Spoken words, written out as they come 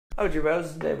Oh,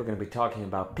 Rose, today we're going to be talking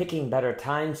about picking better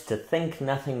times to think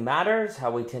nothing matters, how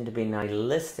we tend to be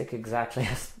nihilistic exactly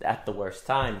at the worst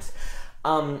times.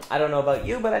 I don't know about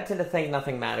you, but I tend to think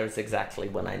nothing matters exactly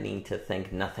when I need to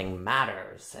think nothing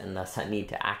matters, and thus I need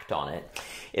to act on it.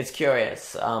 It's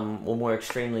curious, when we're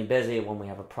extremely busy, when we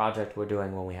have a project we're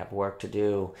doing, when we have work to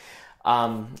do,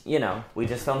 we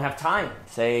just don't have time,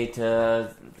 say,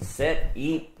 to sit,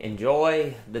 eat,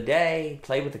 enjoy the day,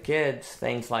 play with the kids,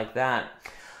 things like that.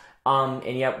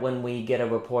 And yet when we get a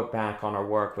report back on our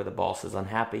work where the boss is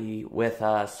unhappy with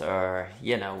us, or,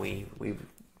 we've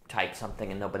typed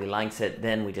something and nobody likes it,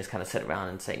 then we just kind of sit around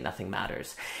and say nothing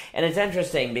matters. And it's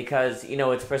interesting because,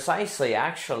 it's precisely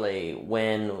actually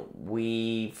when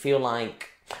we feel like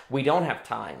we don't have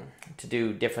time to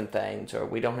do different things, or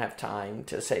we don't have time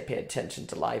to, say, pay attention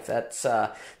to life. That's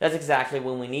exactly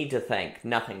when we need to think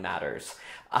nothing matters.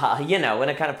 In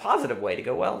a kind of positive way, to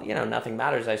go, well, nothing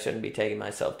matters. I shouldn't be taking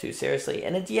myself too seriously.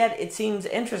 And yet it seems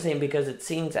interesting because it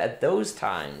seems at those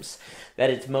times that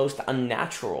it's most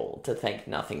unnatural to think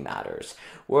nothing matters.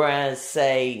 Whereas,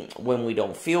 say, when we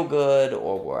don't feel good,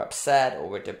 or we're upset, or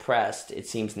we're depressed, it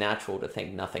seems natural to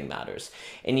think nothing matters.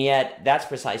 And yet that's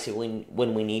precisely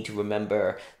when we need to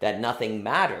remember that nothing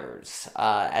matters.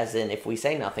 As in, if we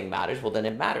say nothing matters, well, then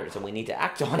it matters, and we need to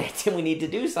act on it, and we need to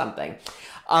do something.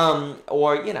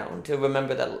 To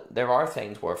remember that there are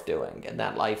things worth doing and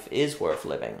that life is worth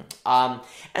living.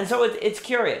 And so it's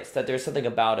curious that there's something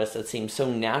about us that seems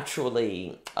so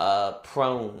naturally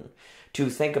prone to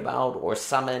think about or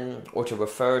summon or to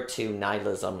refer to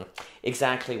nihilism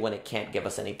exactly when it can't give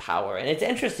us any power. And it's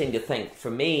interesting to think,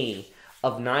 for me,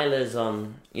 of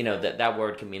nihilism, that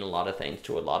word can mean a lot of things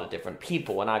to a lot of different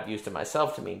people, and I've used it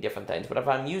myself to mean different things. But if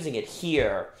I'm using it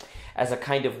here as a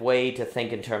kind of way to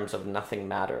think in terms of nothing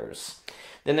matters,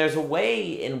 then there's a way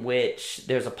in which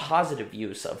there's a positive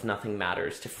use of nothing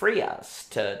matters to free us,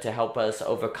 to help us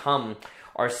overcome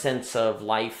our sense of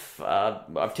life,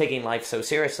 of taking life so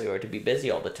seriously, or to be busy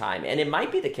all the time. And it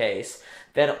might be the case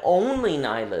that only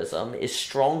nihilism is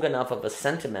strong enough of a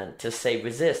sentiment to, say,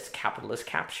 resist capitalist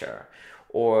capture,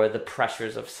 or the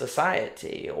pressures of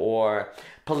society, or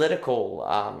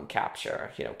political capture.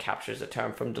 Capture is a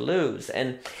term from Deleuze.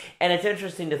 And it's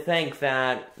interesting to think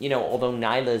that, although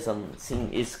nihilism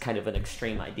is kind of an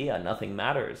extreme idea, nothing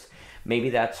matters, maybe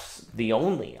that's the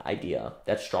only idea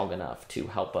that's strong enough to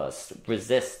help us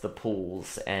resist the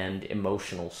pulls and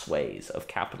emotional sways of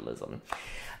capitalism.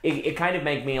 It kind of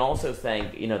made me also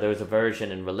think, there's a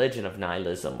version in religion of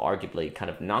nihilism, arguably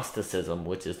kind of Gnosticism,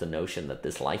 which is the notion that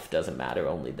this life doesn't matter,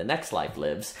 only the next life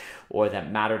lives, or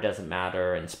that matter doesn't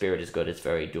matter and spirit is good. It's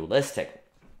very dualistic.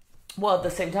 Well, at the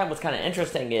same time, what's kind of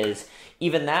interesting is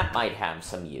even that might have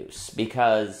some use,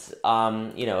 because,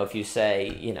 if you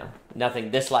say,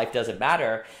 nothing, this life doesn't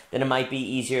matter, then it might be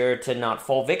easier to not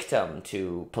fall victim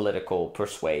to political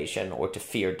persuasion, or to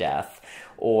fear death,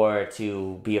 or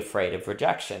to be afraid of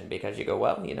rejection, because you go,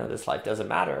 well, this life doesn't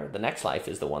matter. The next life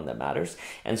is the one that matters.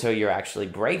 And so you're actually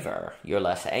braver. You're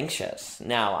less anxious.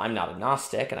 Now, I'm not a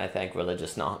Gnostic, and I think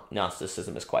religious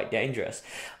Gnosticism is quite dangerous.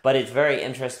 But it's very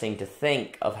interesting to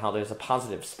think of how there's a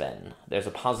positive spin. There's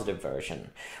a positive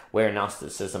version where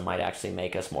Gnosticism might actually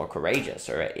make us more courageous,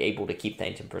 or able to keep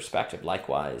things in perspective.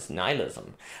 Likewise,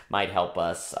 nihilism might help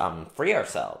us free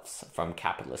ourselves from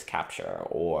capitalist capture,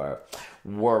 or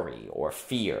worry, or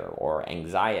fear, or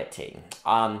anxiety.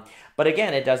 But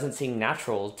again, it doesn't seem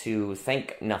natural to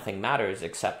think nothing matters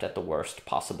except at the worst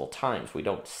possible times. We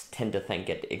don't tend to think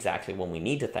it exactly when we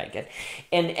need to think it.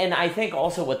 And I think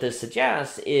also what this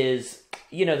suggests is,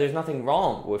 there's nothing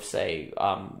wrong with, say,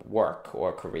 work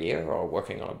or career, or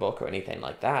working on a book, or anything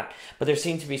like that. But there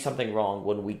seems to be something wrong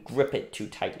when we grip it too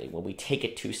tightly, when we take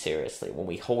it too seriously, when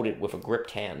we hold it with a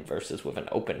gripped hand versus with an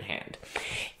open hand.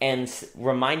 And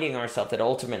reminding ourselves that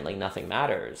ultimately nothing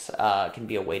matters can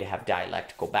be a way to have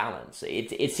dialectical balance.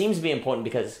 It seems to be important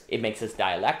because it makes us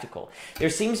dialectical. There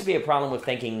seems to be a problem with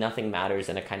thinking nothing matters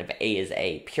in a kind of A is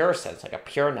A pure sense, like a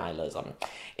pure nihilism,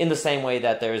 in the same way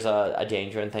that there's a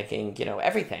danger in thinking,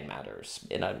 everything matters,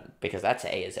 because that's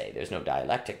A is A. There's no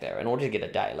dialectic there. In order to get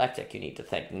a dialectic, you need to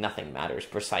think nothing matters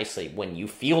precisely when you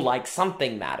feel like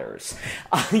something matters.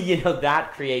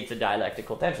 That creates a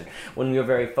dialectical tension. When you're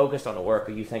very focused on a work,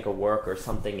 or you think a work or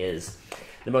something is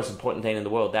the most important thing in the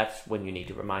world, that's when you need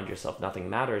to remind yourself nothing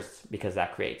matters, because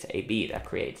that creates AB, that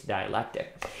creates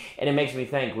dialectic. And it makes me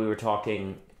think, we were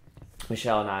talking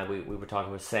Michelle and I, we were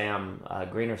talking with Sam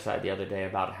Greenerside the other day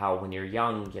about how when you're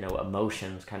young,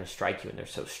 emotions kind of strike you and they're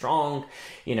so strong.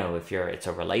 If it's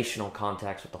a relational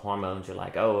context with the hormones, you're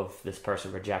like, oh, if this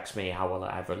person rejects me, how will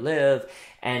I ever live?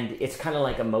 And it's kind of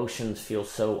like emotions feel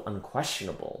so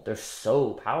unquestionable. They're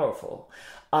so powerful.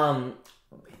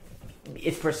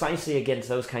 It's precisely against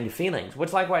those kind of feelings,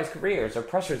 which likewise careers or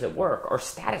pressures at work or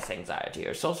status anxiety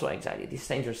or social anxiety. These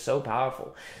things are so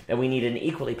powerful that we need an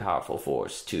equally powerful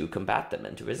force to combat them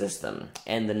and to resist them.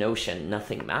 And the notion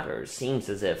nothing matters seems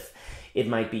as if it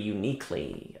might be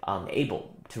uniquely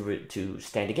able to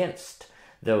stand against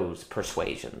those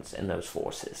persuasions and those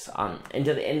forces.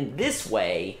 In this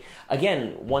way,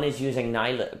 again, one is using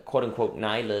quote-unquote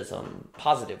nihilism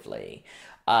positively,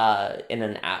 in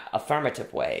an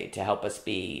affirmative way to help us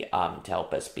be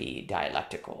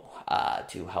dialectical,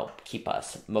 to help keep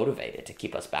us motivated, to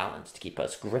keep us balanced, to keep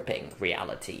us gripping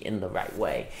reality in the right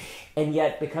way. And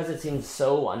yet, because it seems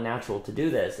so unnatural to do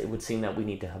this, it would seem that we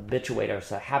need to habituate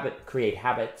ourselves, create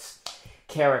habits,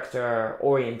 character,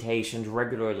 orientations,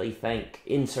 regularly think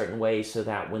in certain ways so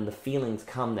that when the feelings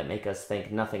come that make us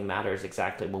think nothing matters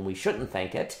exactly when we shouldn't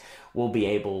think it, we'll be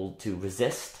able to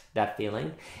resist that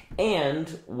feeling. And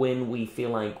when we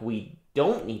feel like we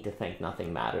don't need to think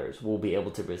nothing matters, we'll be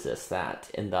able to resist that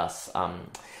and thus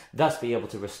be able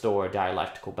to restore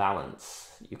dialectical balance.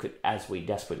 As we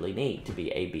desperately need to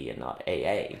be AB and not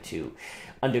AA, to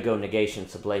undergo negation,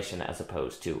 sublation, as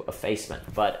opposed to effacement.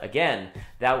 But again,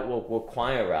 that will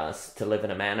require us to live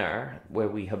in a manner where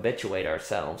we habituate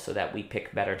ourselves so that we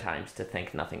pick better times to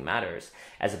think nothing matters,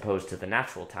 as opposed to the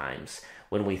natural times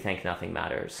when we think nothing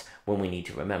matters, when we need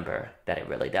to remember that it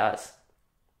really does.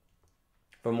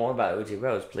 For more about OG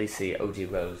Rose, please see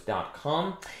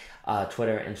ogrose.com,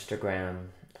 Twitter, Instagram,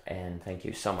 and thank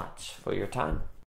you so much for your time.